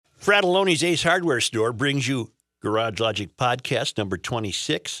Frattallone's Ace Hardware Store brings you Garage Logic Podcast number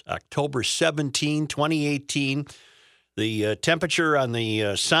 26, October 17, 2018. The temperature on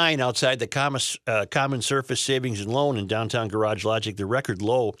the sign outside the Common Surface Savings and Loan in downtown Garage Logic, the record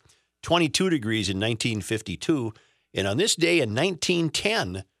low, 22 degrees in 1952. And on this day in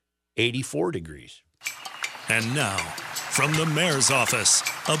 1910, 84 degrees. And now, from the mayor's office,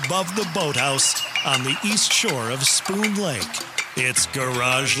 above the boathouse, on the east shore of Spoon Lake, it's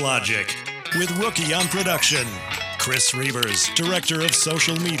Garage Logic, with Rookie on production, Chris Reavers, director of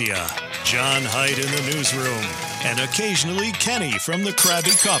social media, John Hyde in the newsroom, and occasionally Kenny from the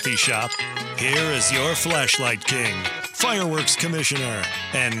Krabby Coffee Shop. Here is your flashlight king, fireworks commissioner,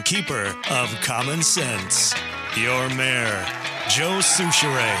 and keeper of common sense, your mayor, Joe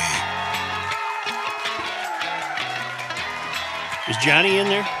Soucheray. Is Johnny in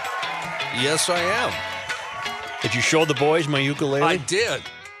there? Yes, I am. Did you show the boys my ukulele? I did.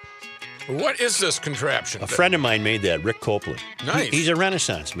 What is this contraption? A friend of mine made that, Rick Copeland. Nice. He's a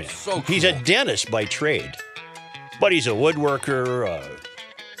Renaissance man. So cool. He's a dentist by trade, but he's a woodworker,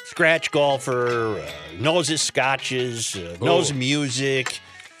 scratch golfer, knows his scotches, knows music.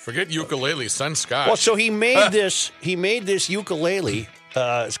 Forget ukulele, send scotch. Well, so he made this. He made this ukulele.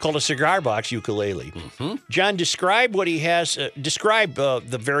 It's called a cigar box ukulele. Mm-hmm. John, describe what he has. Describe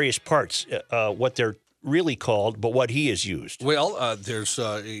the various parts, what they're really called, but what he has used. Well, there's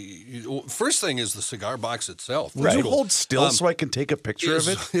first thing is the cigar box itself. Right. Would you hold still so I can take a picture of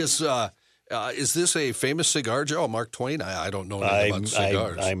it? Is this a famous cigar, Joe? Mark Twain? I don't know anything about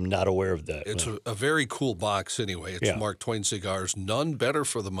cigars. I'm not aware of that. It's no. a very cool box anyway. It's Mark Twain cigars, none better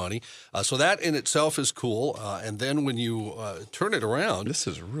for the money. So that in itself is cool. And then when you turn it around, This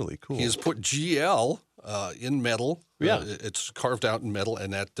is really cool. he's put GL in metal. Yeah. It's carved out in metal,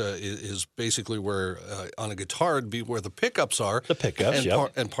 and that is basically where, on a guitar, it'd be where the pickups are. The pickups, and,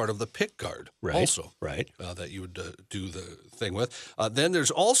 yep. and part of the pick guard Right, also. right. That you would do the thing with. Then there's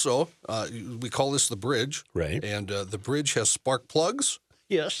also, we call this the bridge. Right. And the bridge has spark plugs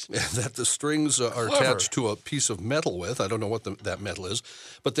Yes. that the strings are attached to a piece of metal with. I don't know what that metal is.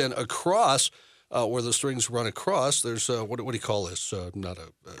 But then across, where the strings run across, there's, what do you call this? Not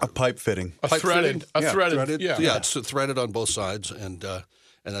a pipe fitting. a threaded, yeah, it's threaded on both sides, and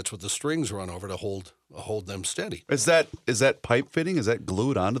that's what the strings run over to hold them steady. Is that pipe fitting? Is that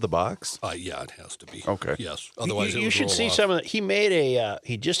glued onto the box? Yeah, it has to be. Okay. Yes. Otherwise, you should see some of the. He made a.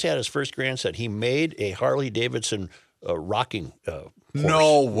 He just had his first grandson. He made a Harley Davidson rocking. Horse.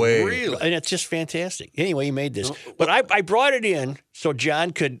 No way. Really? And it's just fantastic. Anyway, he made this, but I brought it in so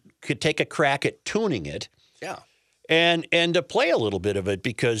John could take a crack at tuning it. Yeah. And to play a little bit of it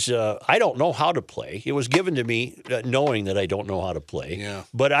because I don't know how to play. It was given to me knowing that I don't know how to play. Yeah.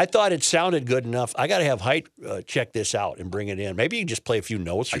 But I thought it sounded good enough. I got to have Height check this out and bring it in. Maybe you can just play a few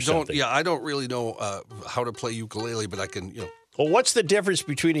notes or something. Yeah, I don't really know how to play ukulele, but I can, Well, what's the difference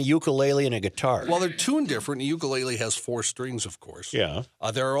between a ukulele and a guitar? Well, they're tuned different. A ukulele has 4 strings, of course. Yeah.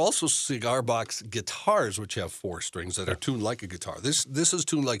 There are also cigar box guitars which have 4 strings that are tuned like a guitar. This is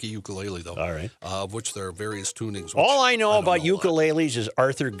tuned like a ukulele, though. All right. Of which there are various tunings. All I know about a lot. ukuleles is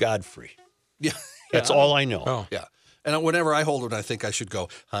Arthur Godfrey. Yeah. That's all I know. Oh. Yeah. And whenever I hold it, I think I should go,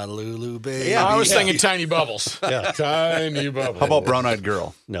 Honolulu, baby. Yeah, I was thinking Tiny Bubbles. Yeah. Tiny Bubbles. How about Brown Eyed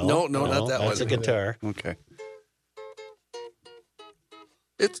Girl? No, No, not that That's one. a guitar. Okay.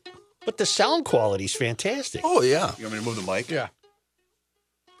 But the sound quality's fantastic. Oh, yeah. You want me to move the mic? Yeah.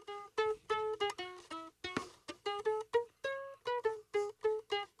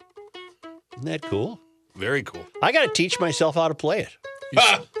 Isn't that cool? Very cool. I got to teach myself how to play it.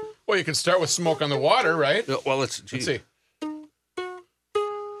 Well, you can start with Smoke on the Water, right? Well, Let's see.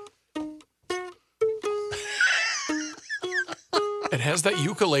 It has that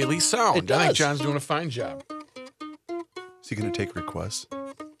ukulele sound. It I think does. John's doing a fine job. Is he going to take requests?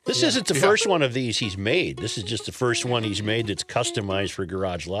 This isn't the first one of these he's made. This is just the first one he's made that's customized for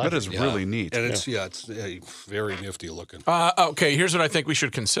Garage Logic. That is really neat. And it's very nifty looking. Okay, here's what I think we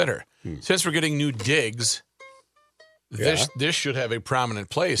should consider. Since we're getting new digs, this should have a prominent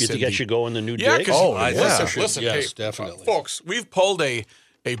place. You think in I should go in the new Yeah, dig? because should. listen, Yes, hey, definitely. folks, we've pulled a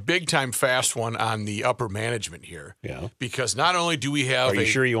big time fast one on the upper management here. Yeah. Because not only do we have Are you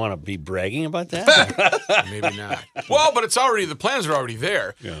sure you want to be bragging about that? maybe not. Well, but it's already the plans are already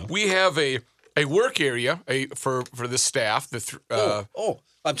there. Yeah. We have a work area for the staff.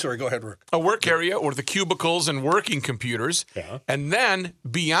 I'm sorry. Go ahead, Rick. A work area or the cubicles and working computers. Yeah. And then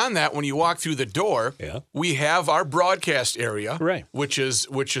beyond that, when you walk through the door, we have our broadcast area, Right. which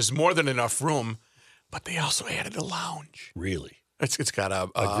is more than enough room. But they also added a lounge. Really? It's got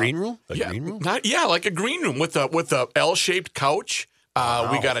a green room? A yeah, green room? like a green room with a L-shaped couch,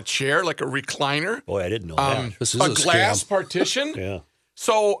 We got a chair, like a recliner. Boy, I didn't know that. This is a a glass scam. partition. Yeah.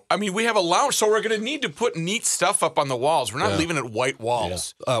 So, I mean, we have a lounge, so we're going to need to put neat stuff up on the walls. We're not leaving it white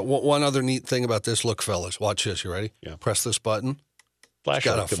walls. One other neat thing about this, look, fellas, watch this. You ready? Yeah. Press this button. It's Flashlight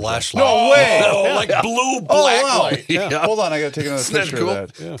got a comes flashlight. No way! Oh, like blue black light. Yeah. Hold on, I got to take another Isn't that picture cool?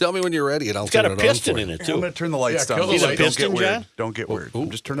 of that. Tell me when you're ready, and I'll It's got turn a it piston on for in you. it, I'm too. going to turn the lights Yeah, down. kill the lights. Don't Piston, get weird. John? Don't get weird. Ooh.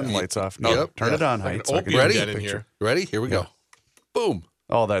 I'm just turning the lights off. No, Yep. turn it on, Like an Heights. so I can opium get den the in picture. here. Ready? Here we go. Boom.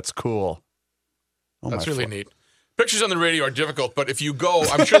 Oh, that's cool. Oh, That's my really fu- neat. Pictures on the radio are difficult, but if you go,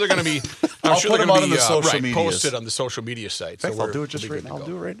 I'm sure they're going to be. I'm I'll sure put they're them going out to on be the social medias. posted on the social media site. In fact, I'll do it just we'll right be now. good I'll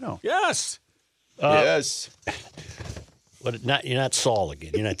to do go. it right now. Yes. Yes. But you're not Saul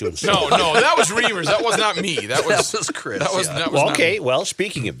again. You're not doing Saul. No, that was Reavers. That was not me. That was Chris. That was, yeah. that was Well, not okay. me. Well,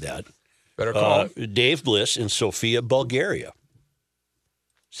 speaking of that, Better call. Dave Bliss in Sofia, Bulgaria,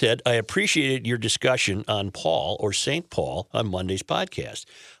 said, I appreciated your discussion on Paul or St. Paul on Monday's podcast.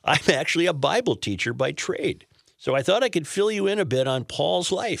 I'm actually a Bible teacher by trade, so I thought I could fill you in a bit on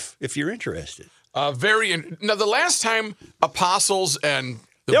Paul's life if you're interested. Now, the last time apostles and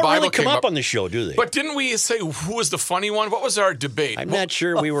the They don't Bible really come came up on the show, do they? But didn't we say who was the funny one? What was our debate? I'm not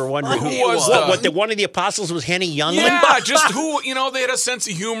sure. We were wondering Who who was one of the apostles was Henny Youngman. Yeah, just who, they had a sense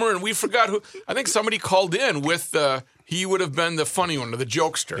of humor, and we forgot who. I think somebody called in with, he would have been the funny one, or the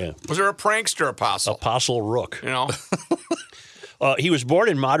jokester. Yeah. Was there a prankster apostle? Apostle Rook. You know? He was born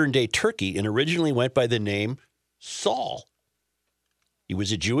in modern-day Turkey and originally went by the name Saul. He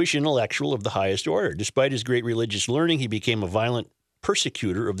was a Jewish intellectual of the highest order. Despite his great religious learning, he became a violent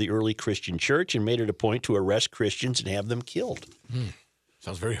persecutor of the early Christian church and made it a point to arrest Christians and have them killed.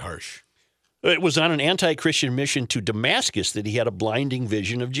 Sounds very harsh. It was on an anti-Christian mission to Damascus that he had a blinding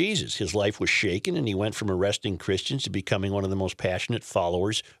vision of Jesus. His life was shaken, and he went from arresting Christians to becoming one of the most passionate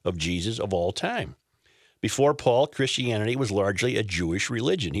followers of Jesus of all time. Before Paul, Christianity was largely a Jewish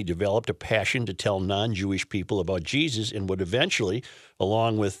religion. He developed a passion to tell non-Jewish people about Jesus and would eventually,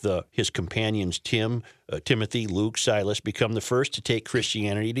 along with his companions Timothy, Luke, Silas, become the first to take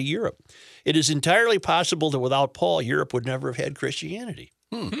Christianity to Europe. It is entirely possible that without Paul, Europe would never have had Christianity.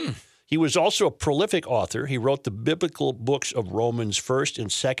 He was also a prolific author. He wrote the biblical books of Romans, 1st and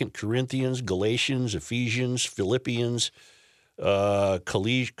 2nd Corinthians, Galatians, Ephesians, Philippians,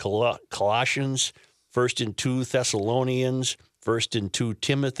 Colossians, 1st and 2 Thessalonians, 1st and 2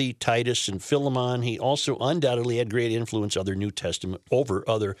 Timothy, Titus, and Philemon. He also undoubtedly had great influence over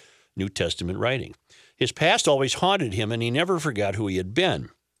other New Testament writing. His past always haunted him, and he never forgot who he had been.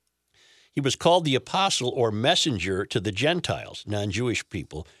 He was called the apostle or messenger to the Gentiles, non-Jewish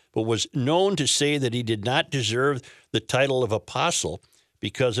people, but was known to say that he did not deserve the title of apostle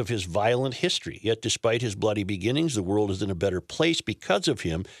because of his violent history. Yet despite his bloody beginnings, the world is in a better place because of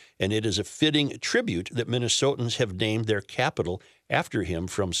him, and it is a fitting tribute that Minnesotans have named their capital after him.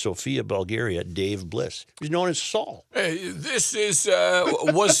 From Sofia, Bulgaria, Dave Bliss. He's known as Saul. This is,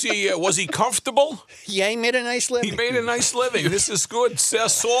 was he comfortable? Yeah, he made a nice living. He made a nice living. This is good.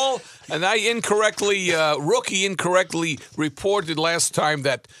 Says Saul, and Rookie incorrectly reported last time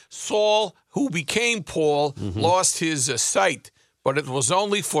that Saul, who became Paul, lost his sight. But it was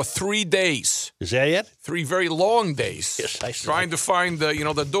only for 3 days. Is that it? 3 very long days. Yes, I see. Trying to find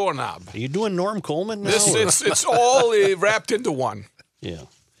the doorknob. Are you doing Norm Coleman now? It's all wrapped into one. Yeah.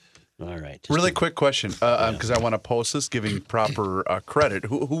 All right. Just Really quick question, because I want to post this, giving proper credit.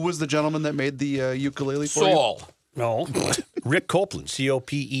 Who was the gentleman that made the ukulele for you? Saul. No. Rick Copeland.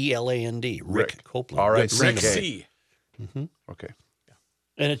 Copeland. Rick Copeland. All right, Rick Okay. C. Okay.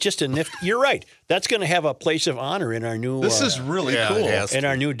 And it's just a nifty. You're right. That's going to have a place of honor in our new. This is really yeah, cool. it has in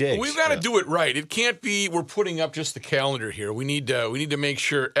our new digs. We've got to do it right. It can't be we're putting up just the calendar here. We need to make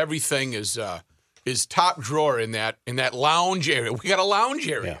sure everything is top drawer in that lounge area. We got a lounge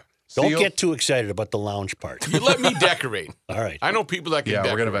area. Yeah. Don't get too excited about the lounge part. You let me decorate. All right. I know people that can Yeah,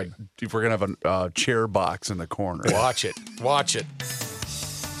 decorate. we're gonna have a chair box in the corner. Watch it. Watch it.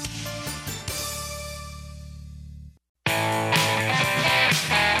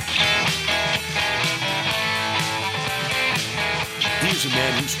 Here's a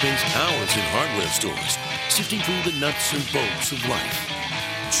man who spends hours in hardware stores, sifting through the nuts and bolts of life.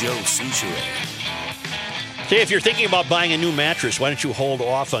 Joe Souchere. Say, if you're thinking about buying a new mattress, why don't you hold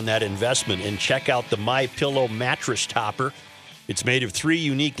off on that investment and check out the MyPillow mattress topper. It's made of 3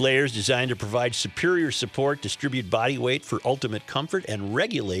 unique layers designed to provide superior support, distribute body weight for ultimate comfort, and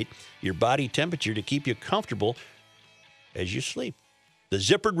regulate your body temperature to keep you comfortable as you sleep. The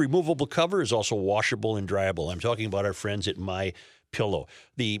zippered removable cover is also washable and dryable. I'm talking about our friends at MyPillow.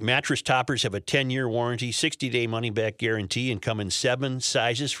 The mattress toppers have a 10-year warranty, 60-day money-back guarantee, and come in 7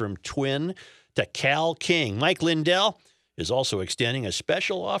 sizes from twin to Cal King. Mike Lindell, is also extending a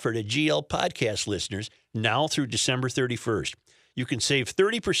special offer to GL podcast listeners now through December 31st. You can save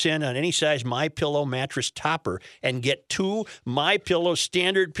 30% on any size MyPillow mattress topper and get 2 MyPillow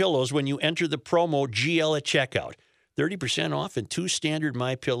standard pillows when you enter the promo GL at checkout. 30% off and 2 standard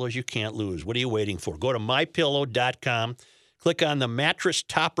MyPillows you can't lose. What are you waiting for? Go to MyPillow.com, click on the mattress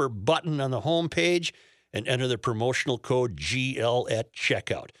topper button on the homepage, and enter the promotional code GL at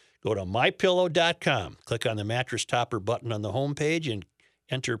checkout. Go to MyPillow.com, click on the mattress topper button on the homepage, and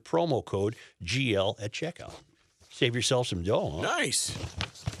enter promo code GL at checkout. Save yourself some dough. Huh? Nice.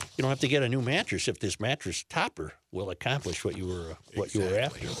 You don't have to get a new mattress if this mattress topper will accomplish what you were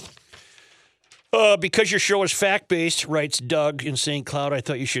after. Because your show is fact-based, writes Doug in St. Cloud, I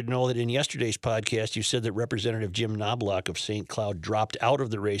thought you should know that in yesterday's podcast, you said that Representative Jim Knobloch of St. Cloud dropped out of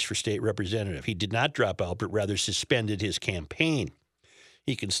the race for state representative. He did not drop out, but rather suspended his campaign.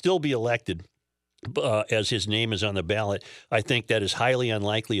 He can still be elected as his name is on the ballot. I think that is highly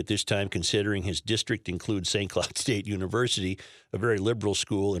unlikely at this time, considering his district includes St. Cloud State University, a very liberal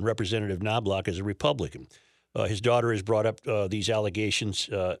school, and Representative Knobloch is a Republican. His daughter has brought up these allegations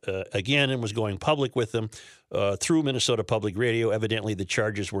again and was going public with them through Minnesota Public Radio. Evidently, the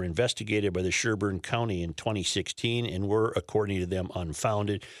charges were investigated by the Sherburne County in 2016 and were, according to them,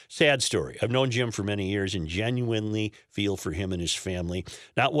 unfounded. Sad story. I've known Jim for many years and genuinely feel for him and his family.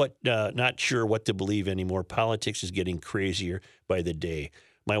 Not sure what to believe anymore. Politics is getting crazier by the day.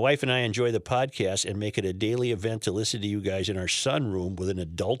 My wife and I enjoy the podcast and make it a daily event to listen to you guys in our sunroom with an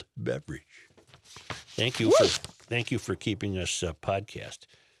adult beverage. Thank you for keeping us podcast.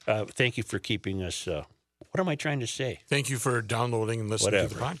 Thank you for keeping us. What am I trying to say? Thank you for downloading and listening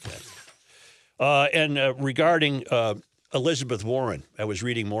to the podcast. Regarding Elizabeth Warren, I was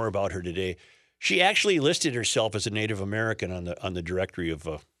reading more about her today. She actually listed herself as a Native American on the directory of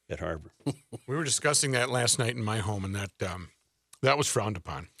at Harvard. We were discussing that last night in my home, and that was frowned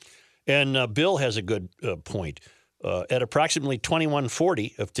upon. And Bill has a good point. At approximately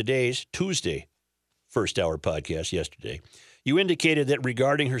 21:40 of today's Tuesday first hour podcast yesterday, you indicated that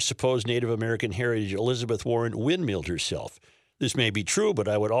regarding her supposed Native American heritage, Elizabeth Warren windmilled herself. This may be true, but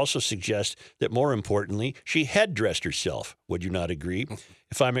I would also suggest that more importantly, she head-dressed herself. Would you not agree?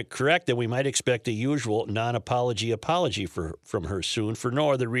 If I'm correct, then we might expect the usual non-apology apology from her soon, for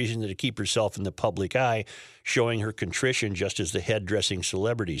no other reason than to keep herself in the public eye, showing her contrition just as the head-dressing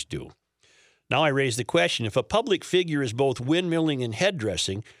celebrities do. Now I raise the question, if a public figure is both windmilling and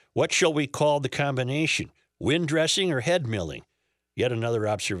head-dressing, what shall we call the combination? Wind dressing or head milling? Yet another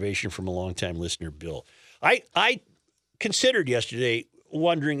observation from a longtime listener, Bill. I considered yesterday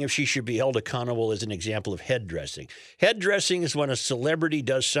wondering if she should be held accountable as an example of head dressing. Head dressing is when a celebrity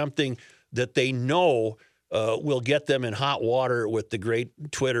does something that they know will get them in hot water with the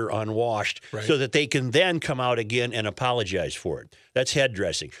great Twitter unwashed, right, so that they can then come out again and apologize for it. That's head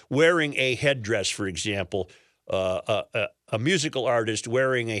dressing. Wearing a headdress, for example, a musical artist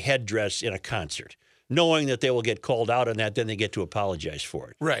wearing a headdress in a concert, knowing that they will get called out on that, then they get to apologize for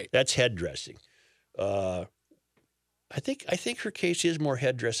it. Right. That's head dressing. I think her case is more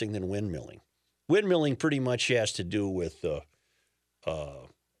head dressing than windmilling. Windmilling pretty much has to do with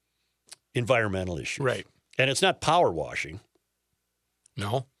environmental issues. Right. And it's not power washing.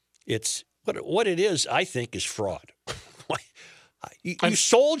 No. It's what it is, I think, is fraud. You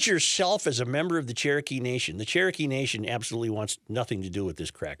sold yourself as a member of the Cherokee Nation. The Cherokee Nation absolutely wants nothing to do with this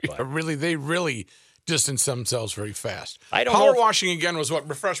crackpot. Yeah, they really distance themselves very fast. Power washing again was what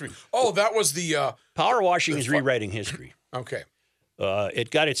refreshed me. Oh, that was the power washing is rewriting history. Okay. It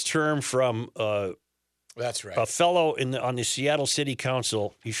got its term from that's right, a fellow on the Seattle City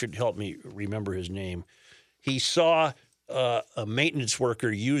Council. You should help me remember his name. He saw a maintenance worker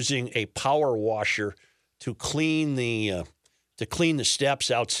using a power washer to clean the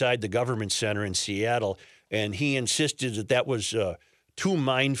steps outside the government center in Seattle, and he insisted that was too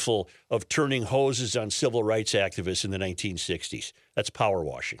mindful of turning hoses on civil rights activists in the 1960s. That's power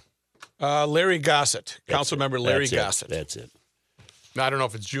washing. Larry Gossett, Councilmember Larry Gossett. That's it. Now, I don't know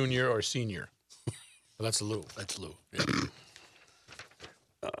if it's junior or senior. Well, that's Lou. That's Lou. Yeah.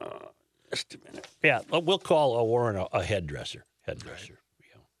 Just a minute. Yeah, we'll call Warren a headdresser. Headdresser.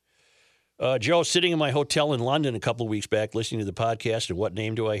 Right. Joe, sitting in my hotel in London a couple of weeks back, listening to the podcast, and what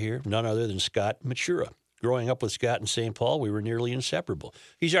name do I hear? None other than Scott Matura. Growing up with Scott in St. Paul, we were nearly inseparable.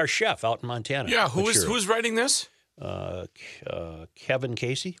 He's our chef out in Montana. Yeah, who's writing this? Kevin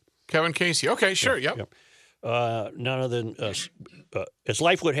Casey. Kevin Casey. Okay, sure. Yep. None other than, as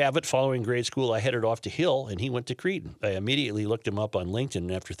life would have it, following grade school, I headed off to Hill, and he went to Cretin. I immediately looked him up on LinkedIn,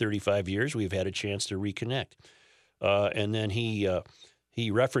 and after 35 years, we've had a chance to reconnect. And then he he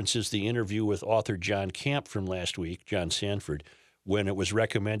references the interview with author John Camp from last week, John Sanford, when it was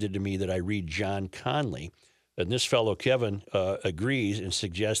recommended to me that I read John Conley. And this fellow, Kevin, agrees and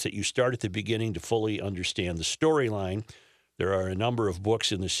suggests that you start at the beginning to fully understand the storyline. There are a number of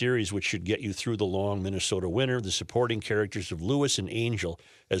books in the series which should get you through the long Minnesota winter. The supporting characters of Lewis and Angel,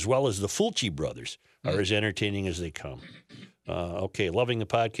 as well as the Fulci brothers, are as entertaining as they come. Okay, loving the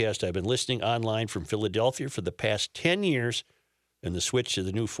podcast. I've been listening online from Philadelphia for the past 10 years, and the switch to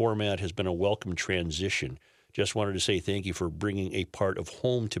the new format has been a welcome transition. Just wanted to say thank you for bringing a part of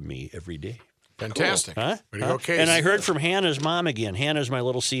home to me every day. Fantastic. Huh? Way to go, Casey. And I heard from Hannah's mom again. Hannah's my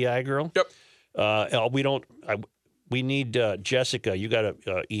little CI girl. Yep. We need Jessica. You got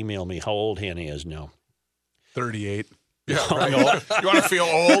to email me how old Hannah is now. 38. Yeah, right. You want to feel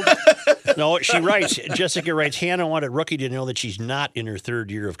old? No, she writes. Jessica writes. Hannah wanted Rookie to know that she's not in her third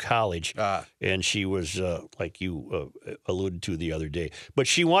year of college, and she was like you alluded to the other day. But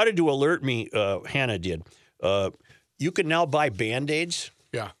she wanted to alert me. Hannah did. You can now buy Band-Aids.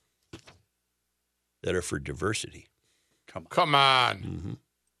 Yeah. That are for diversity. Come on. Mm-hmm.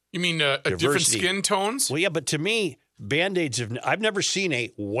 You mean different skin tones? Well, yeah, but to me, Band-Aids I've never seen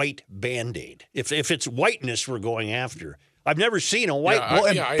a white Band-Aid. If it's whiteness we're going after, I've never seen a white. Well,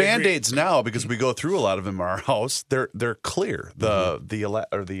 and Band-Aids now, because we go through a lot of them in our house, they're clear.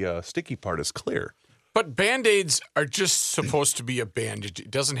 The sticky part is clear. But Band-Aids are just supposed to be a bandage.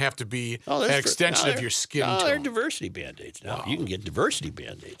 It doesn't have to be an extension of your skin tone. They're diversity Band-Aids now. Wow. You can get diversity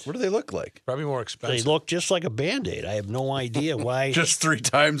Band-Aids. What do they look like? Probably more expensive. They look just like a Band-Aid. I have no idea why. Just 3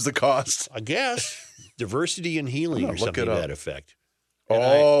 times the cost. I guess. Diversity and healing or something to that effect.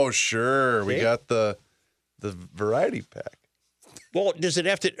 Sure. We got the variety pack. Well, does it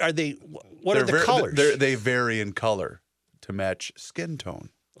have to, what are the colors? They vary in color to match skin tone.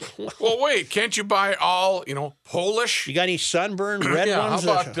 Well, wait, can't you buy all, Polish? You got any sunburned red ones?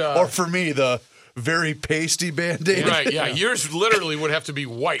 How about, or for me, the very pasty Band-Aid. Right, yeah. Yours literally would have to be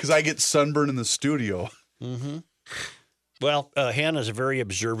white. Because I get sunburned in the studio. Mm-hmm. Well, Hannah's a very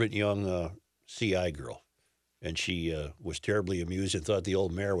observant young CI girl, and she was terribly amused and thought the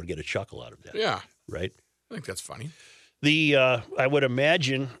old mayor would get a chuckle out of that. Yeah. Right? I think that's funny. I would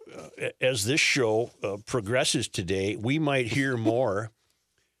imagine as this show progresses today, we might hear more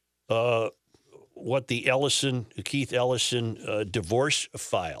what the Keith Ellison divorce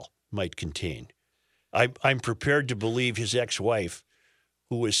file might contain. I'm prepared to believe his ex-wife,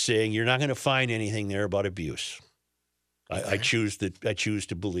 who was saying, "You're not going to find anything there about abuse." Okay. I choose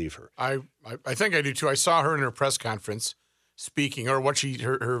to believe her. I think I do too. I saw her in her press conference speaking, or what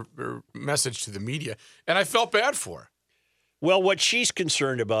her message to the media, and I felt bad for her. Well, what she's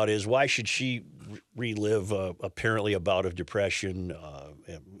concerned about is why should she relive apparently a bout of depression,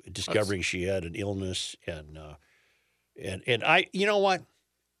 discovering she had an illness, and I, you know what,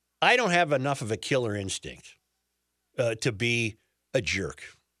 I don't have enough of a killer instinct to be a jerk.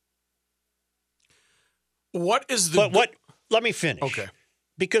 What is the? Let me finish. Okay.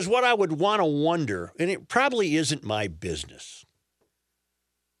 Because what I would want to wonder, and it probably isn't my business,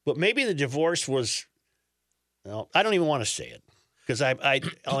 but maybe the divorce was. Well, I don't even want to say it because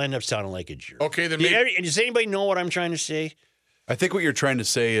I'll end up sounding like a jerk. Okay, then does anybody know what I'm trying to say? I think what you're trying to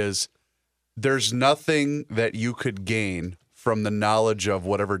say is there's nothing that you could gain from the knowledge of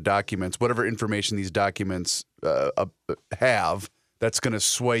whatever documents, whatever information these documents have, that's going to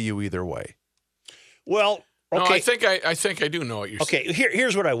sway you either way. Well, okay. No, I think I do know what you're saying. Okay,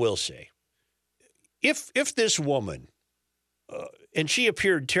 here's what I will say. If this woman. And she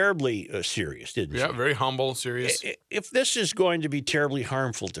appeared terribly serious, didn't she? Yeah, very humble, serious. If this is going to be terribly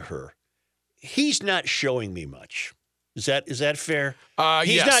harmful to her, he's not showing me much. Is that fair?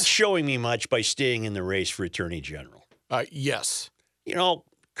 He's yes. not showing me much by staying in the race for Attorney General. Yes.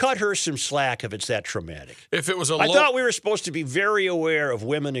 Cut her some slack if it's that traumatic. If it was I thought we were supposed to be very aware of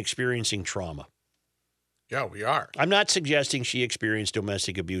women experiencing trauma. Yeah, we are. I'm not suggesting she experienced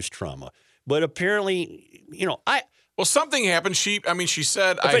domestic abuse trauma, but apparently, Well, something happened. She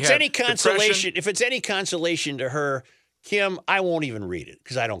said, if it's any consolation to her, Kim, I won't even read it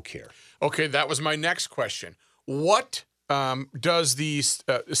because I don't care. Okay, that was my next question. What does the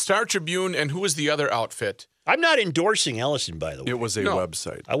Star Tribune and who was the other outfit? I'm not endorsing Ellison, by the way. It was a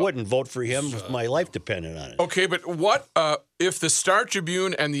website. I wouldn't vote for him if my life depended on it. Okay, but what if the Star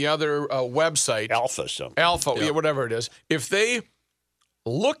Tribune and the other website, Alpha, whatever it is, if they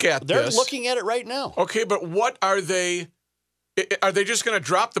look at They're this. looking at it right now. Okay, but what are they? Are they just going to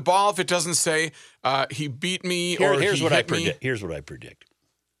drop the ball if it doesn't say he beat me or here's he what hit I predict. me? Here's what I predict.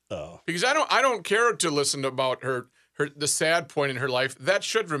 Because I don't care to listen about her the sad point in her life. That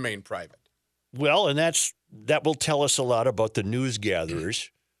should remain private. Well, and that's that will tell us a lot about the news gatherers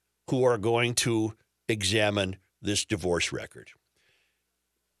who are going to examine this divorce record.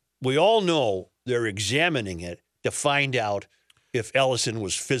 We all know they're examining it to find out if Ellison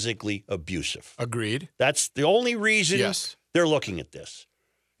was physically abusive. Agreed. That's the only reason Yes. they're looking at this.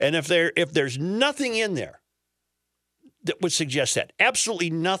 And if there's nothing in there that would suggest that, absolutely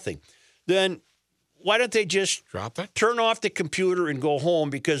nothing, then why don't they just Drop it. turn off the computer and go home?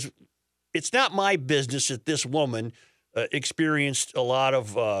 Because it's not my business that this woman experienced a lot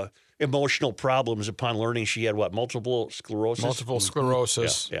of emotional problems upon learning she had multiple sclerosis? Multiple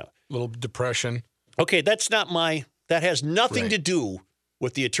sclerosis. Yeah. Little depression. Okay, that has nothing to do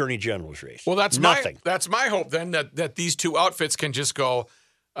with the Attorney General's race. Well, that's nothing. That's my hope then that these two outfits can just go.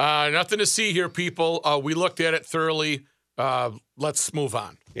 Nothing to see here, people. We looked at it thoroughly. Let's move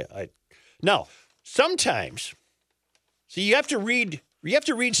on. Yeah. Now, sometimes, see, you have to read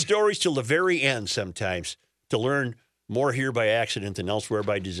stories till the very end sometimes to learn more here by accident than elsewhere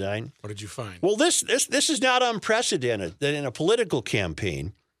by design. What did you find? Well, this is not unprecedented that in a political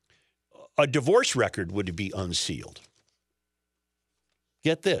campaign, a divorce record would be unsealed.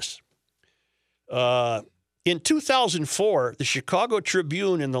 Get this. In 2004, the Chicago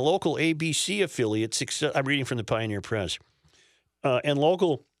Tribune and the local ABC affiliate, I'm reading from the Pioneer Press, and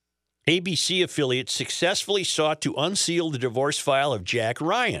local ABC affiliate successfully sought to unseal the divorce file of Jack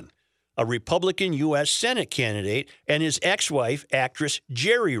Ryan, a Republican U.S. Senate candidate, and his ex-wife, actress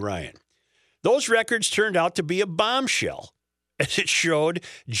Jerry Ryan. Those records turned out to be a bombshell, as it showed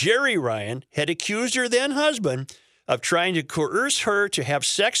Jerry Ryan had accused her then-husband of trying to coerce her to have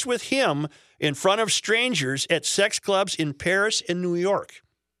sex with him in front of strangers at sex clubs in Paris and New York.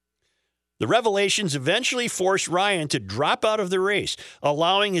 The revelations eventually forced Ryan to drop out of the race,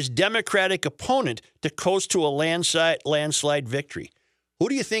 allowing his Democratic opponent to coast to a landslide victory. Who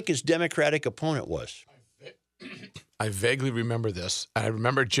do you think his Democratic opponent was? I vaguely remember this. I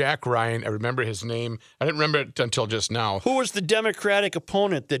remember Jack Ryan. I remember his name. I didn't remember it until just now. Who was the Democratic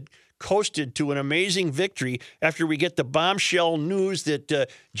opponent that coasted to an amazing victory after we get the bombshell news that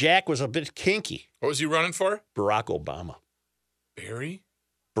Jack was a bit kinky? What was he running for? Barack Obama. Barry?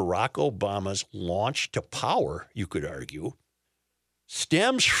 Barack Obama's launch to power, you could argue,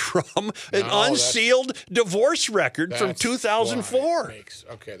 stems from an unsealed divorce record from 2004.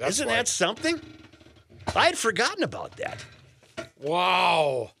 Isn't that something? I had forgotten about that.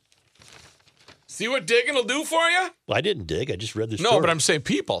 Wow. See what digging will do for you? Well, I didn't dig. I just read the story. No, but I'm saying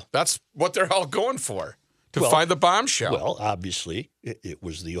people. That's what they're all going for, to find the bombshell. Well, obviously, it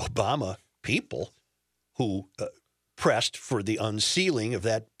was the Obama people who pressed for the unsealing of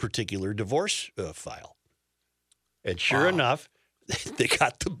that particular divorce file. And sure enough, they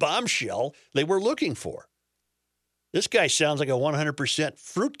got the bombshell they were looking for. This guy sounds like a 100%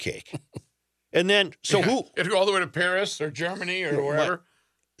 fruitcake. And then, who? It'd go all the way to Paris or Germany or wherever.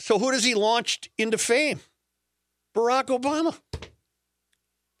 So who does he launch into fame? Barack Obama.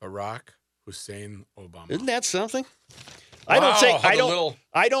 Barack Hussein Obama. Isn't that something? Wow,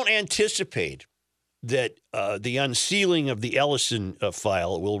 I don't anticipate that the unsealing of the Ellison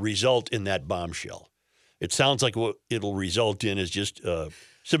file will result in that bombshell. It sounds like what it'll result in is just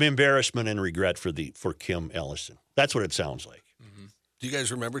some embarrassment and regret for Kim Ellison. That's what it sounds like. Mm-hmm. Do you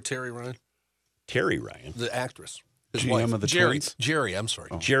guys remember Terry Ryan? Terry Ryan, the actress, his GM wife. of the Twins? Jerry. I'm sorry,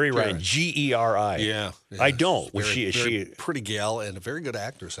 Jerry Ryan, Geri. Yeah, I don't. Was very, she pretty gal and a very good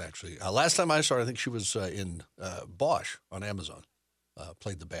actress actually? Last time I saw her, I think she was in Bosch on Amazon.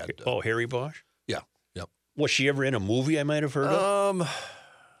 Played the bad. Harry Bosch? Yeah. Yep. Was she ever in a movie I might have heard of?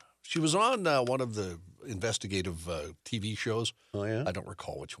 She was on one of the investigative TV shows. Oh yeah. I don't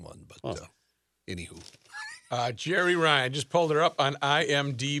recall which one, but anywho. Jerry Ryan. Just pulled her up on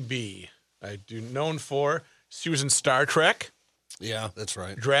IMDb. I do known for. She was in Star Trek. Yeah, that's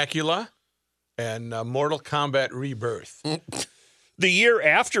right. Dracula, and Mortal Kombat Rebirth. The year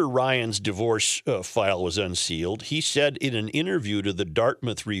after Ryan's divorce file was unsealed, he said in an interview to the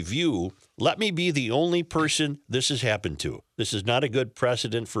Dartmouth Review, "Let me be the only person this has happened to. This is not a good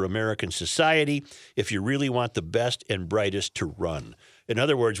precedent for American society if you really want the best and brightest to run." In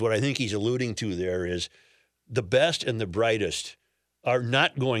other words, what I think he's alluding to there is the best and the brightest are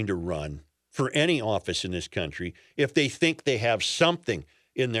not going to run for any office in this country if they think they have something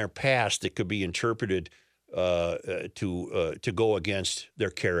in their past that could be interpreted to go against their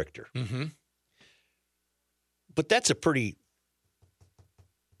character. Mm-hmm. But that's a pretty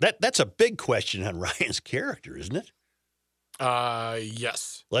that's a big question on Ryan's character, isn't it?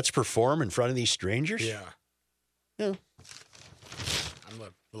 Yes. Let's perform in front of these strangers? Yeah. Yeah. I'm a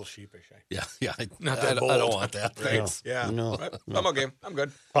little sheepish. Yeah. Not I that don't bold. want that. Thanks. Yeah. No. I'm okay. I'm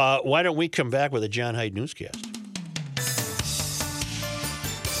good. Why don't we come back with a John Hyde newscast?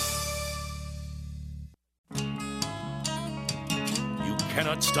 You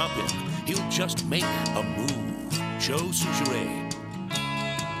cannot stop him. He'll just make a move. Joe Soucheray.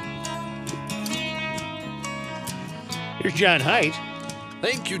 Here's John Hyde.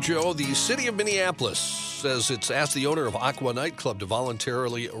 Thank you, Joe. The city of Minneapolis says it's asked the owner of Aqua nightclub to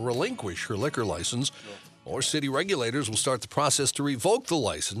voluntarily relinquish her liquor license, or city regulators will start the process to revoke the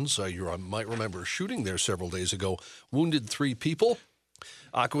license. You might remember a shooting there several days ago, wounded 3 people.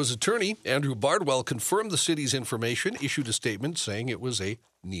 Aqua's attorney, Andrew Bardwell, confirmed the city's information, issued a statement saying it was a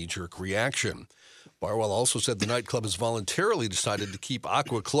knee-jerk reaction. Bardwell also said the nightclub has voluntarily decided to keep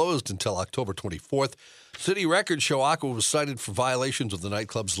Aqua closed until October 24th. City records show Aqua was cited for violations of the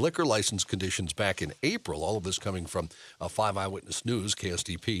nightclub's liquor license conditions back in April. All of this coming from 5 Eyewitness News,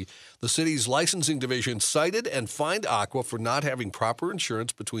 KSDP. The city's licensing division cited and fined Aqua for not having proper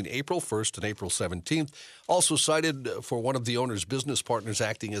insurance between April 1st and April 17th. Also cited for one of the owner's business partners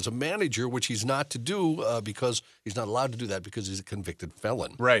acting as a manager, which he's not to do because he's not allowed to do that because he's a convicted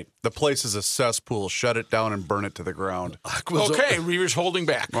felon. Right. The place is a cesspool. Shut it down and burn it to the ground. Okay, Reaver's holding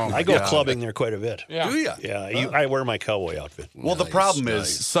back. Oh, my I go God. clubbing there quite a bit. Yeah. Do you? Yeah, I wear my cowboy outfit. Well, the Nice, problem nice.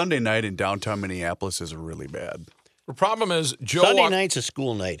 is Sunday night in downtown Minneapolis is really bad. The problem is Joe. Sunday night's a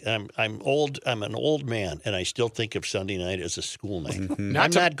school night. I'm old. I'm an old man, and I still think of Sunday night as a school night. I'm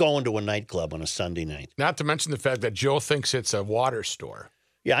not going to a nightclub on a Sunday night. Not to mention the fact that Joe thinks it's a water store.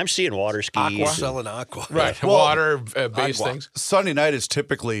 Yeah, I'm seeing water skis. We're selling Aqua. Right. Well, Water-based things. Sunday night is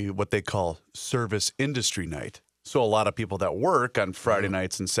typically what they call service industry night. So a lot of people that work on Friday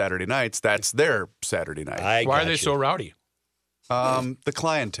nights and Saturday nights, that's their Saturday night. Why are they so rowdy? The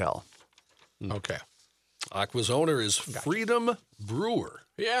clientele. Okay. Aqua's owner is Freedom Brewer,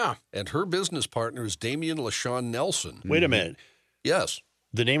 Yeah. and her business partner is Damian LaShawn Nelson. Wait a minute. Yes.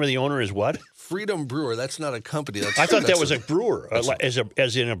 The name of the owner is what? Freedom Brewer. That's not a company. That's, I thought that that's was a brewer.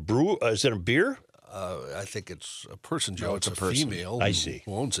 As in a brew? As in a beer? I think it's a person, Joe. No, it's it's a a person. female. I who see.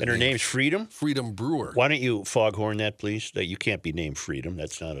 owns it. And her name's Freedom? Freedom Brewer. Why don't you foghorn that, please? That you can't be named Freedom.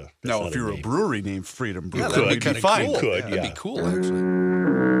 That's not a. That's No, not if you were a name. brewery named Freedom Brewer, that'd we'd be kinda fine. Cool. Could, That'd yeah. be cool, actually.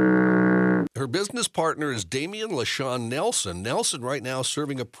 Her business partner is Damian LaShawn Nelson. Nelson right now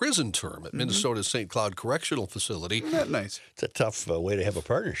serving a prison term at Minnesota's St. Cloud Correctional Facility. Isn't that nice? It's a tough way to have a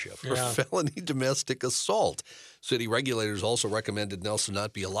partnership. For felony domestic assault. City regulators also recommended Nelson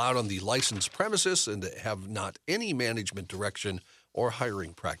not be allowed on the licensed premises and to have not any management direction or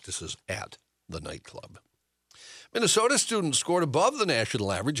hiring practices at the nightclub. Minnesota students scored above the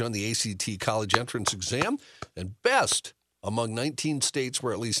national average on the ACT college entrance exam and best among 19 states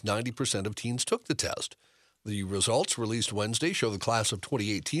where at least 90% of teens took the test. The results released Wednesday show the class of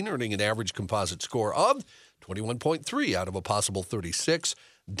 2018 earning an average composite score of 21.3 out of a possible 36,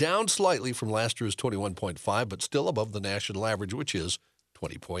 down slightly from last year's 21.5, but still above the national average, which is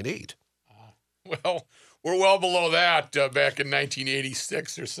 20.8. Well, we're well below that back in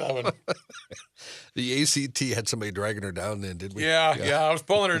 1986 or 7. The ACT had somebody dragging her down then, did we? Yeah, I was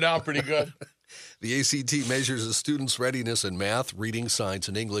pulling her down pretty good. The ACT measures a student's readiness in math, reading, science,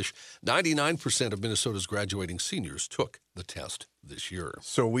 and English. 99% of Minnesota's graduating seniors took the test this year.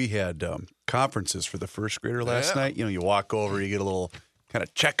 So we had conferences for the first grader last Yeah. night. You know, you walk over, you get a little kind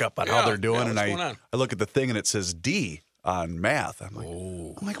of checkup on how Yeah, they're doing, yeah, and what's going on? I look at the thing and it says D on math. I'm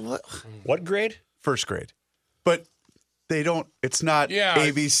like, what? What grade? First grade, but they don't. It's not Yeah.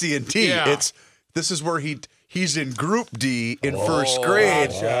 A, B, C, and D. Yeah. This is where he's in Group D in first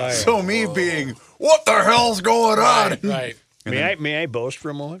grade. right. So me being, what the hell's going on? Right. May I boast for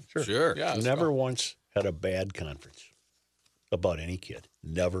a moment? Sure. Yeah. let's Never go. once had a bad conference about any kid.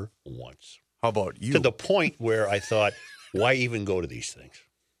 Never once. How about you? To the point where I thought, why even go to these things?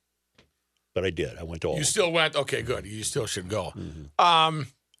 But I did. I went to all. You of them. still went? Okay, good. You still should go. Mm-hmm.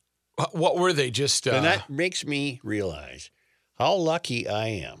 What were they? Just And that makes me realize how lucky I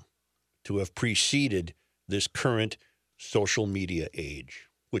am to have preceded this current social media age,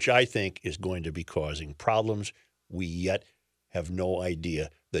 which I think is going to be causing problems we yet have no idea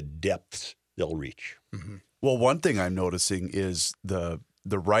the depths they'll reach. Well, one thing I'm noticing is the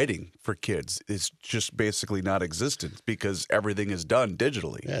writing for kids is just basically not existent because everything is done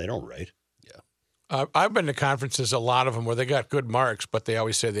digitally. Yeah, they don't write. I've been to conferences, a lot of them where they got good marks, but they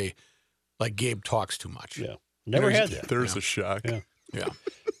always say they like Gabe talks too much. Yeah. Never had that. There's a shock. Yeah. Yeah.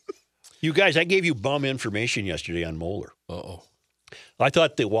 You guys, I gave you bum information yesterday on Moeller. Uh-oh. I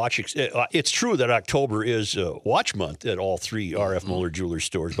thought the it's true that October is watch month at all three R.F. Muller Jewelers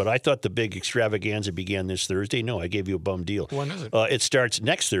stores, but I thought the big extravaganza began this Thursday. No, I gave you a bum deal. When is it? It starts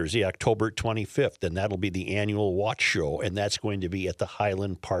next Thursday, October 25th, and that'll be the annual watch show, and that's going to be at the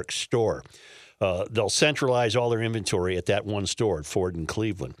Highland Park store. They'll centralize all their inventory at that one store at Ford in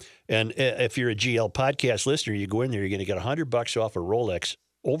Cleveland. And if you're a GL podcast listener, you go in there, you're going to get $100 off a Rolex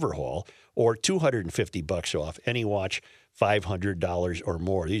overhaul or $250 off any watch $500 or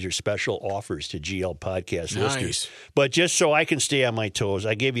more. These are special offers to GL podcast listeners. But just so I can stay on my toes,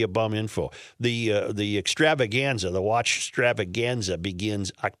 I gave you a bum info. The extravaganza, the watch extravaganza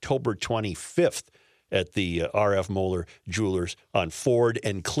begins October 25th at the R.F. Muller Jewelers on Ford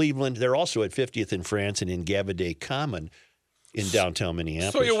and Cleveland. They're also at 50th and France and in Gavaday Common in downtown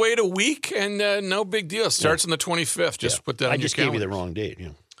Minneapolis. So you wait a week and no big deal. Starts on the 25th. Just put that on I your just calendar. gave you the wrong date. Yeah.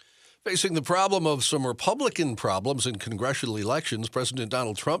 Facing the problem of some Republican problems in congressional elections, President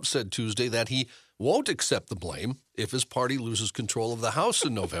Donald Trump said Tuesday that he won't accept the blame if his party loses control of the House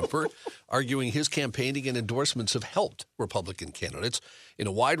in November, arguing his campaigning and endorsements have helped Republican candidates. In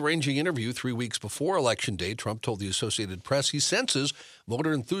a wide-ranging interview 3 weeks before Election Day, Trump told the Associated Press he senses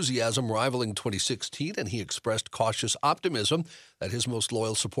voter enthusiasm rivaling 2016, and he expressed cautious optimism that his most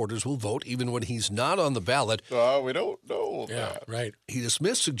loyal supporters will vote even when he's not on the ballot. We don't know that. Right. He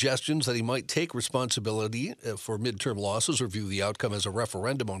dismissed suggestions that he might take responsibility for midterm losses or view the outcome as a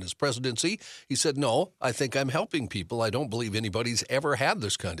referendum on his presidency. He said, "No, I think I'm helping people. I don't believe anybody's ever had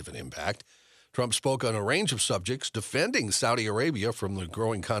this kind of an impact." Trump spoke on a range of subjects, defending Saudi Arabia from the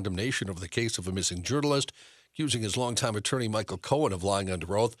growing condemnation of the case of a missing journalist, accusing his longtime attorney Michael Cohen of lying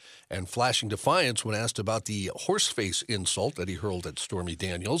under oath, and flashing defiance when asked about the horseface insult that he hurled at Stormy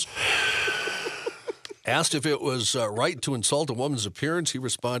Daniels. Asked if it was right to insult a woman's appearance, he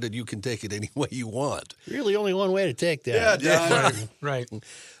responded, "You can take it any way you want." Really only one way to take that. Yeah, Right.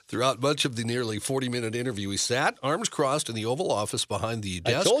 Throughout much of the nearly 40-minute interview, he sat, arms crossed, in the Oval Office behind the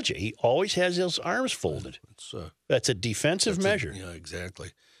desk. I told you, he always has his arms folded. That's a defensive measure. Yeah,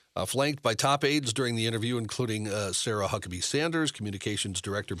 exactly. Flanked by top aides during the interview, including Sarah Huckabee Sanders, Communications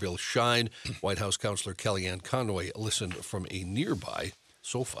Director Bill Shine, White House Counselor Kellyanne Conway listened from a nearby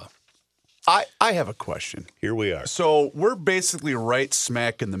sofa. I have a question. Here we are. So we're basically right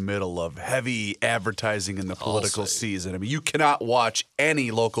smack in the middle of heavy advertising in the political season. I mean, you cannot watch any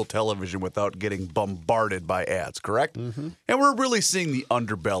local television without getting bombarded by ads, correct? Mm-hmm. And we're really seeing the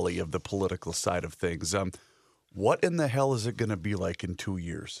underbelly of the political side of things. What in the hell is it going to be like in 2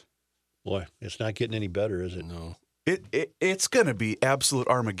 years? Boy, it's not getting any better, is it? No. It's going to be absolute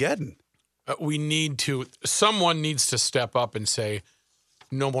Armageddon. Someone needs to step up and say,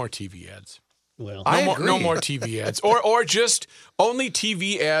 no more TV ads. Well, No more TV ads. Or just only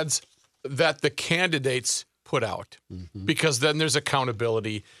TV ads that the candidates put out. Mm-hmm. Because then there's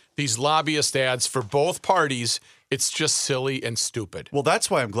accountability. These lobbyist ads for both parties, it's just silly and stupid. Well, that's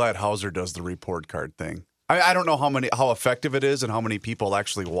why I'm glad Hauser does the report card thing. I don't know how effective it is and how many people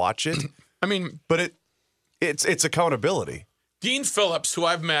actually watch it. I mean, but it's accountability. Dean Phillips, who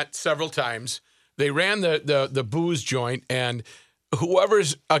I've met several times, they ran the booze joint, and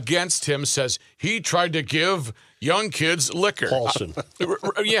whoever's against him says he tried to give young kids liquor. Paulson.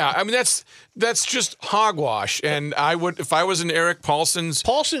 Yeah, I mean that's just hogwash. And I would, if I was in Eric Paulson's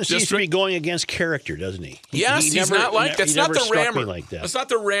Paulson seems to be going against character, doesn't he? Yes, he's not like that's not the rammer. Like that. That's not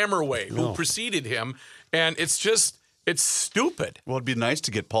the rammer way who preceded him, and it's stupid. Well, it'd be nice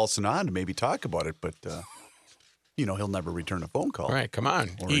to get Paulson on to maybe talk about it, but he'll never return a phone call. All right, come on,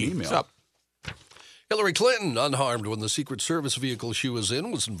 or an email. What's up? Hillary Clinton, unharmed when the Secret Service vehicle she was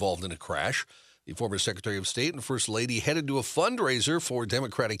in was involved in a crash. The former Secretary of State and First Lady headed to a fundraiser for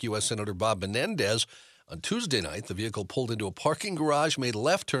Democratic U.S. Senator Bob Menendez. On Tuesday night, the vehicle pulled into a parking garage, made a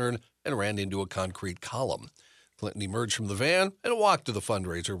left turn, and ran into a concrete column. Clinton emerged from the van and walked to the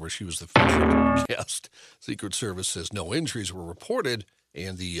fundraiser where she was the featured guest. Secret Service says no injuries were reported,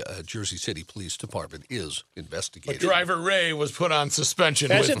 and the Jersey City Police Department is investigating. But Driver Ray was put on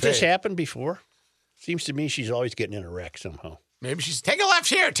suspension. Hasn't this happened before? Seems to me she's always getting in a wreck somehow. Maybe she's, take a left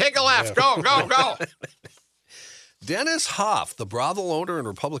here, take a left, go. Dennis Hoff, the brothel owner and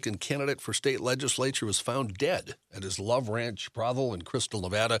Republican candidate for state legislature, was found dead at his Love Ranch brothel in Crystal,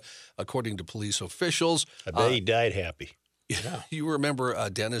 Nevada, according to police officials. I bet he died happy. Yeah. You remember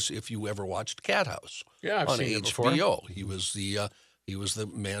Dennis if you ever watched Cat House? Yeah, I've on seen HBO. it before. He was the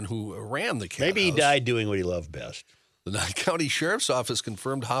man who ran the Cat House. Maybe he died doing what he loved best. The Nye County Sheriff's Office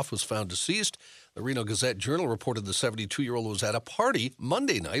confirmed Hoff was found deceased. The Reno Gazette-Journal reported the 72-year-old was at a party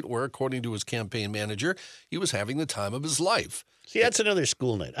Monday night where, according to his campaign manager, he was having the time of his life. See, that's another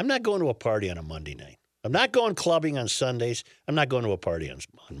school night. I'm not going to a party on a Monday night. I'm not going clubbing on Sundays. I'm not going to a party on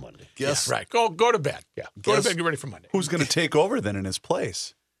Monday. Guess, Right. Go to bed. Yeah. Go to bed. Get ready for Monday. Who's going to take over then in his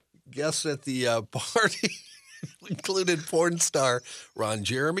place? guests at the party included porn star Ron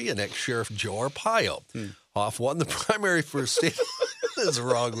Jeremy and ex-sheriff Joe Arpaio. Hoff won the primary for state. What is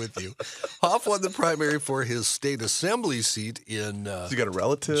wrong with you? Hoff won the primary for his state assembly seat in Has he got a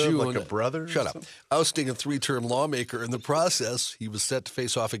relative, June. like a brother? Shut up. something? Ousting a three-term lawmaker. In the process, he was set to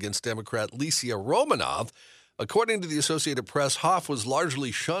face off against Democrat Licia Romanov. According to the Associated Press, Hoff was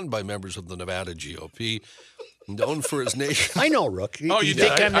largely shunned by members of the Nevada GOP. Known for his nation. I know, Rook. Oh, you did?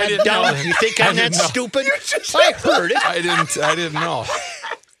 think I'm I that didn't know dumb? that. You think I I'm that didn't know. stupid? I heard it. I didn't know.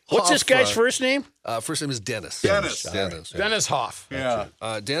 What's this Hoff, guy's first name? First name is Dennis. Dennis. Dennis. Dennis Hoff. Yeah.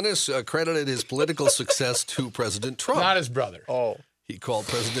 Dennis credited his political success to President Trump. Not his brother. Oh. He called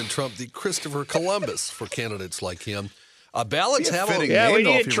President Trump the Christopher Columbus for candidates like him. Ballots Be a have fitting Yeah, name, we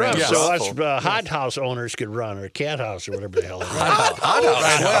though, need if you Trump ran so a us brothel. hot house owners could run, or cat house, or whatever the hell it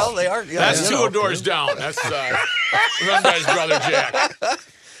is. Well, they are. Yeah, That's you two know. doors down. That's run by his brother Jack.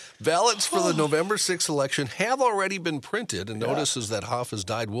 Ballots for the November 6th election have already been printed, and notices that Hoff has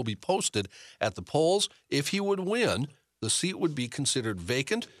died will be posted at the polls. If he would win, the seat would be considered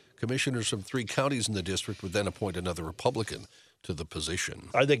vacant. Commissioners from 3 counties in the district would then appoint another Republican to the position.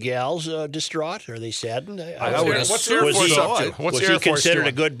 Are the gals distraught? Are they saddened? I would What's assume Air Force so. up to? What's was the he Air Force considered a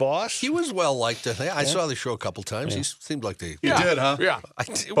doing? good boss? He was well liked. I saw the show a couple times. He seemed like they. You did, huh? Yeah.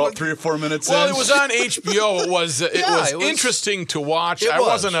 About 3 or 4 minutes Well, in. it was on HBO. It was Yeah, it was- interesting to watch. It I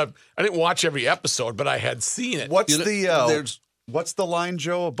was. I didn't watch every episode, but I had seen it. What's You know, the there's- what's the line,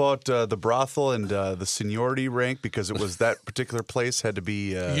 Joe, about the brothel and the seniority rank? Because it was that particular place had to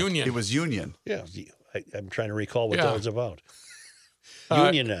be Union. It was union. Yeah, I'm trying to recall what Yeah. that was about.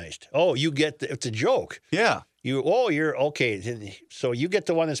 Unionized. Oh, you get it's a joke. Yeah. You're okay. So you get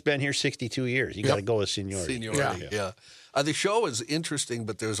the one that's been here 62 years. You got to go with seniority. Seniority, yeah. The show is interesting,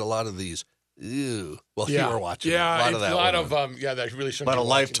 but there's a lot of these. Ew. Well, you were watching Yeah, a lot of that. a lot wasn't of it? that really A shouldn't lot be of watching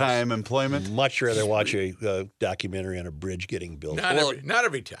lifetime employment. Much rather watch a documentary on a bridge getting built. this. Well, Not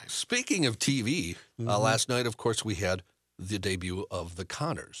every time. Speaking of TV, Mm-hmm. last night, of course, we had the debut of The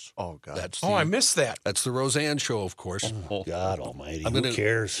Connors. Oh God. That's Oh, I missed that. That's the Roseanne show, of course. God Almighty, I'm who gonna-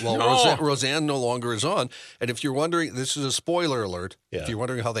 cares? Well, No. Roseanne no longer is on. And if you're wondering, this is a spoiler alert. Yeah. If you're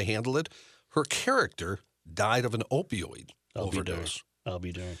wondering how they handled it, her character died of an opioid I'll be darned. overdose. I'll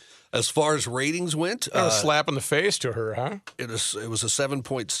be darned. As far as ratings went, A slap in the face to her, huh? it was a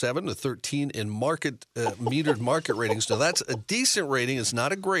 7.7 to 13 in market metered market ratings. Now that's a decent rating. It's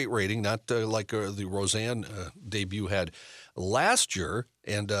not a great rating, not like the Roseanne debut had last year,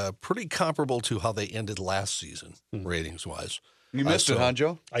 and pretty comparable to how they ended last season ratings wise. You missed it, so- huh,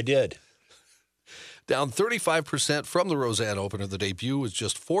 Joe? I did. Down 35% from the Roseanne opener. The debut was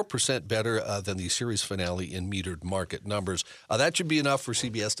just 4% better than the series finale in metered market numbers. That should be enough for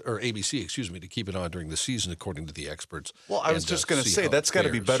CBS or ABC, to keep it on during the season, according to the experts. Well, I was And, just going to see say how that's it got to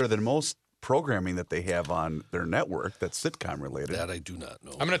be fares. better than most programming that they have on their network that's sitcom related. That I do not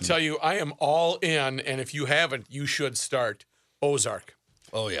know. I'm going to tell you, I am all in, and if you haven't, you should start Ozark.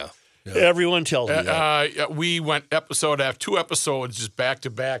 Oh yeah. Everyone tells me that. We went episode after 2 episodes just back to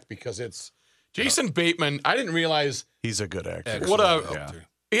back because it's Jason Bateman. I didn't realize He's a good actor. what a Excellent actor.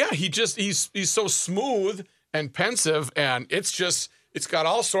 yeah. He's so smooth and pensive, and it's got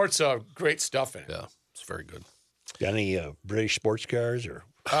all sorts of great stuff in it. Yeah, it's very good. Got any British sports cars or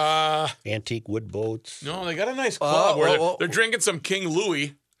antique wood boats? No, they got a nice club where well, they're drinking some King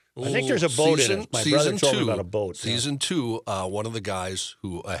Louis. I think there's a boat in it. My brother told me about a boat. Season 2, one of the guys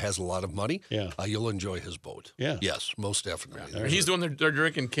who has a lot of money, Yeah. You'll enjoy his boat. Yeah. Yes, most definitely. He's doing. They're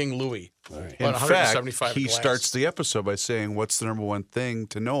drinking King Louis. Right. In About fact, 175 he glass. starts the episode by saying, "What's the number one thing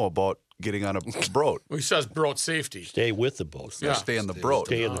to know about getting on a boat? Well, he says boat safety. Stay with the boat. Yeah. Stay in the boat."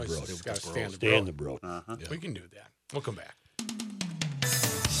 Stay in Oh, the he's boat. gotta stay in the Stay in boat. the boat. We can do that. We'll come back.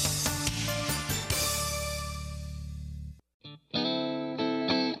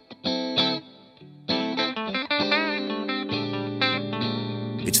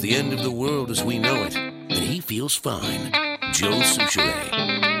 It's the end of the world as we know it, and he feels fine. Joe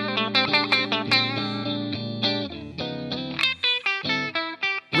Souchere.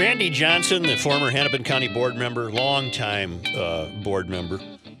 Randy Johnson, the former Hennepin County board member, longtime board member,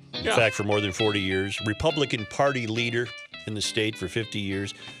 in Yeah. fact, for more than 40 years, Republican Party leader in the state for 50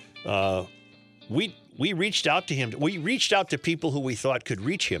 years. We reached out to him. We reached out to people who we thought could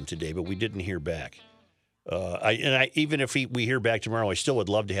reach him today, but we didn't hear back. Even if we hear back tomorrow, I still would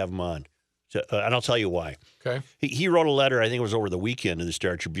love to have him on. So, and I'll tell you why. Okay. He wrote a letter, I think it was over the weekend, to the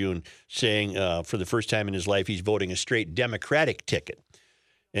Star Tribune, saying for the first time in his life he's voting a straight Democratic ticket.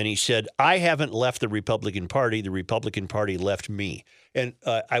 And he said, I haven't left the Republican Party. The Republican Party left me. And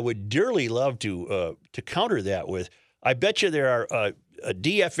I would dearly love to counter that with, I bet you there are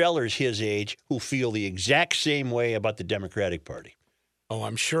DFLers his age who feel the exact same way about the Democratic Party. Oh,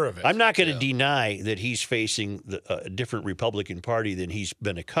 I'm sure of it. I'm not going to deny that he's facing a different Republican Party than he's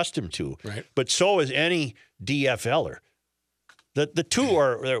been accustomed to. Right. But so is any DFLer. The two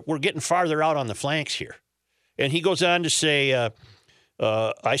we're getting farther out on the flanks here. And he goes on to say,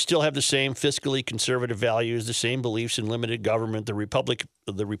 I still have the same fiscally conservative values, the same beliefs in limited government.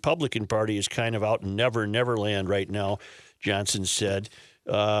 The Republican Party is kind of out in never land right now, Johnson said.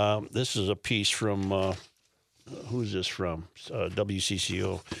 This is a piece from, who's this from?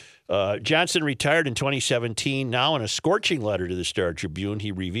 WCCO. Johnson retired in 2017. Now in a scorching letter to the Star Tribune,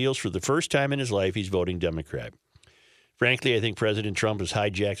 he reveals for the first time in his life he's voting Democrat. Frankly, I think President Trump has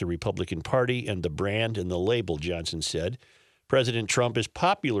hijacked the Republican Party and the brand and the label, Johnson said. President Trump is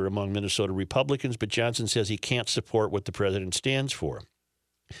popular among Minnesota Republicans, but Johnson says he can't support what the president stands for.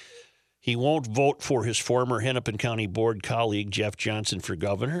 He won't vote for his former Hennepin County Board colleague Jeff Johnson for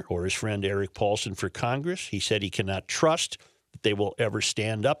governor or his friend Eric Paulson for Congress. He said he cannot trust that they will ever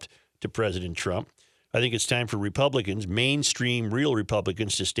stand up to President Trump. I think it's time for Republicans, mainstream real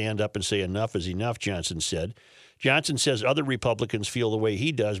Republicans, to stand up and say enough is enough, Johnson said. Johnson says other Republicans feel the way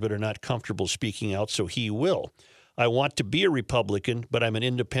he does but are not comfortable speaking out, so he will. I want to be a Republican, but I'm an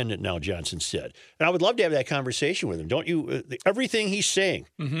independent now, Johnson said. And I would love to have that conversation with him. Don't you? Everything he's saying,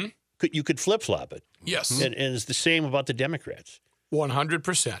 you could flip-flop it. Yes. And it's the same about the Democrats.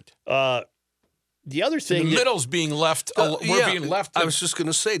 100%. The other thing... The middle's being left. We're being left. I was just going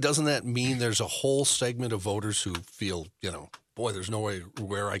to say, doesn't that mean there's a whole segment of voters who feel, boy, there's no way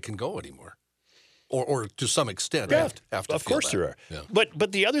where I can go anymore? Or to some extent, Yeah, have to of feel course that. there are. Yeah.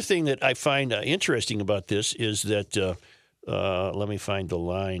 But the other thing that I find interesting about this is that, let me find the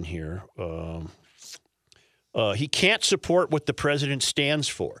line here. He can't support what the president stands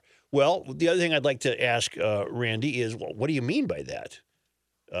for. Well, the other thing I'd like to ask Randy is, well, what do you mean by that?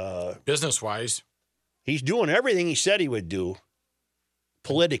 Business-wise. He's doing everything he said he would do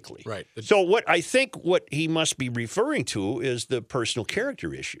politically. Right. So what he must be referring to is the personal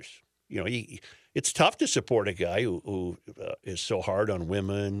character issues. It's tough to support a guy who is so hard on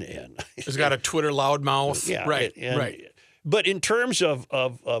women and He's got a Twitter loudmouth. yeah, Right. right. But in terms of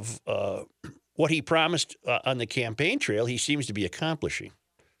what he promised on the campaign trail, he seems to be accomplishing.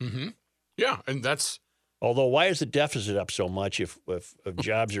 Mm-hmm. Yeah, and that's... Although, why is the deficit up so much if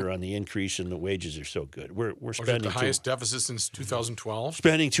jobs are on the increase and the wages are so good? We're spending the highest deficit since 2012.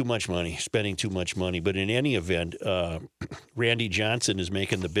 Spending too much money. But in any event, Randy Johnson is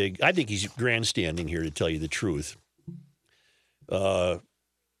making the big. I think he's grandstanding here, to tell you the truth. But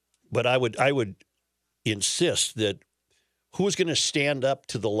I would insist that who's going to stand up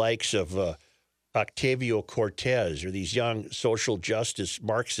to the likes of Octavio Cortez or these young social justice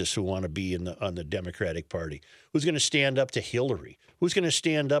Marxists who want to be on the Democratic Party? Who's going to stand up to Hillary? Who's going to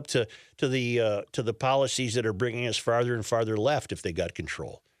stand up to the policies that are bringing us farther and farther left if they got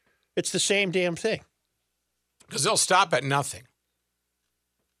control? It's the same damn thing. Because they'll stop at nothing.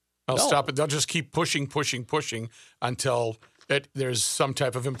 They'll No. stop it. They'll just keep pushing until there's some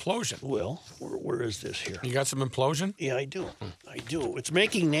type of implosion. Well, where is this here? You got some implosion? Yeah, I do. It's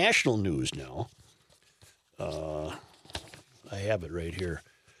making national news now. I have it right here.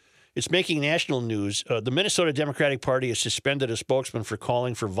 It's making national news. The Minnesota Democratic Party has suspended a spokesman for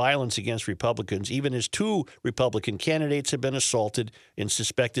calling for violence against Republicans, even as 2 Republican candidates have been assaulted in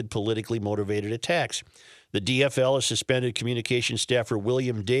suspected politically motivated attacks. The DFL has suspended communications staffer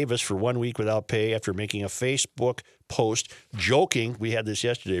William Davis for 1 week without pay after making a Facebook post joking, we had this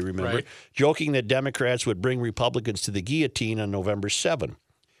yesterday, remember, Right. joking that Democrats would bring Republicans to the guillotine on November 7,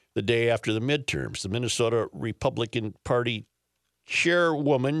 the day after the midterms. The Minnesota Republican Party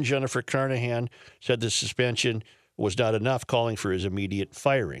chairwoman, Jennifer Carnahan, said the suspension was not enough, calling for his immediate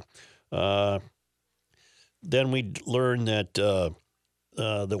firing. Then we learned that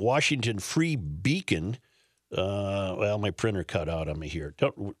the Washington Free Beacon, well, my printer cut out on me here.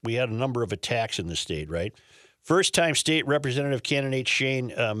 We had a number of attacks in the state, right? First-time state representative candidate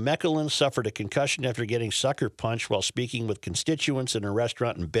Shane Meckelin suffered a concussion after getting sucker punched while speaking with constituents in a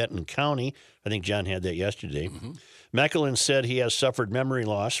restaurant in Benton County. I think John had that yesterday. Mm-hmm. Meckelin said he has suffered memory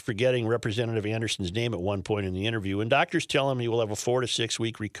loss, forgetting Representative Anderson's name at one point in the interview, and doctors tell him he will have a 4 to 6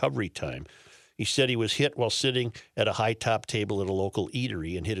 week recovery time. He said he was hit while sitting at a high-top table at a local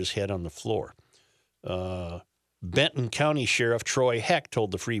eatery and hit his head on the floor. Benton County Sheriff Troy Heck told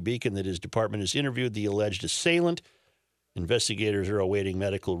the Free Beacon that his department has interviewed the alleged assailant. Investigators are awaiting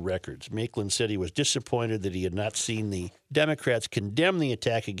medical records. Maitland said he was disappointed that he had not seen the Democrats condemn the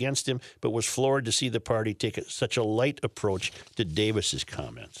attack against him, but was floored to see the party take such a light approach to Davis's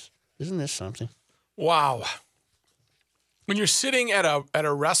comments. Isn't this something? Wow. When you're sitting at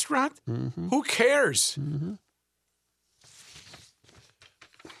a restaurant, who cares?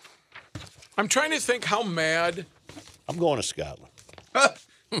 I'm trying to think how mad. I'm going to Scotland.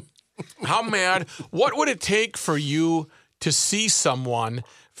 How mad? What would it take for you to see someone,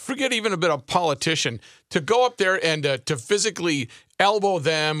 forget even a bit of politician, to go up there and to physically elbow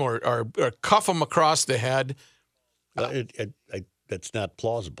them or cuff them across the head? That's not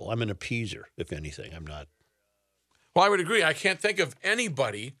plausible. I'm an appeaser, if anything. I'm not. Well, I would agree. I can't think of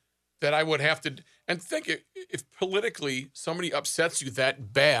anybody that I would have to. And think if politically somebody upsets you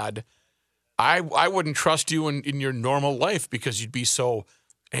that bad, I wouldn't trust you in your normal life because you'd be so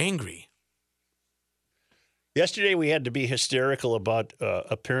angry. Yesterday we had to be hysterical about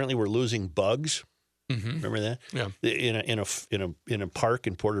apparently we're losing bugs. Remember that? Yeah. In a park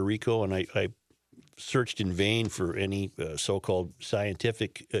in Puerto Rico, and I searched in vain for any so-called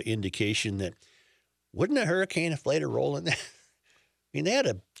scientific indication that wouldn't a hurricane have played a role in that? I mean, they had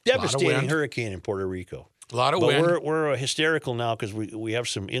a devastating hurricane in Puerto Rico. A lot of wind. We're hysterical now because we have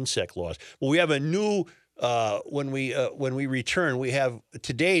some insect laws. Well, we have a new when we return, we have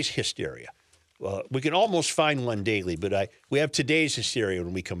today's hysteria. We can almost find one daily, but we have today's hysteria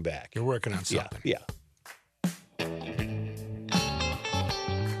when we come back. You're working on something. Yeah.